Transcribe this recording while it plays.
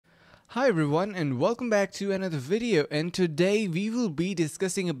Hi everyone and welcome back to another video, and today we will be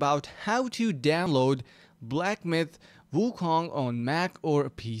discussing about how to download Black Myth Wukong on Mac or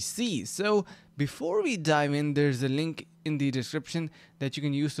PC. So before we dive in, there's a link in the description that you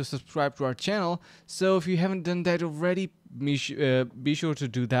can use to subscribe to our channel. So if you haven't done that already, be sure to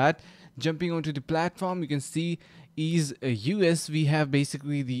do that. Jumping onto the platform, you can see Ease US. We have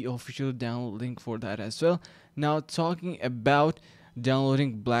basically the official download link for that as well. Now talking about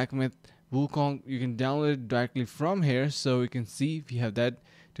downloading Black Myth Wukong, you can download it directly from here. So you can see we have that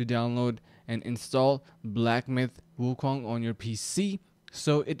to download and install Black Myth Wukong on your PC.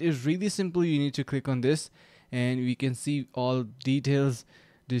 So it is really simple. You need to click on this and we can see all details.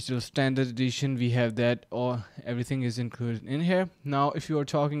 Digital Standard Edition, we have that, or everything is included in here. Now if you are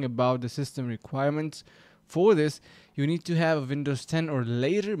talking about the system requirements for this, you need to have a Windows 10 or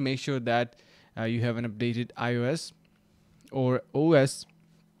later. Make sure that you have an updated iOS or OS.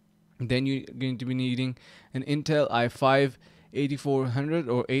 Then you're going to be needing an Intel i5 8400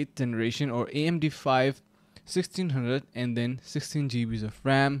 or 8th generation, or AMD 5 1600, and then 16 GBs of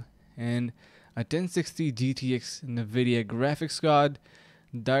RAM, and a 1060 GTX NVIDIA graphics card,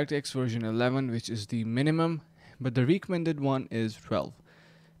 DirectX version 11, which is the minimum, but the recommended one is 12.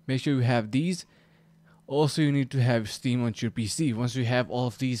 Make sure you have these. Also, you need to have Steam on your PC. Once you have all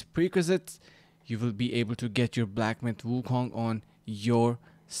of these prerequisites, you will be able to get your Black Myth Wukong on your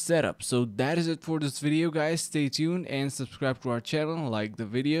setup. So that is it for this video, guys. Stay tuned and subscribe to our channel, like the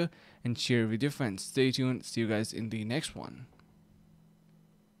video and share with your friends. Stay tuned. See you guys in the next one.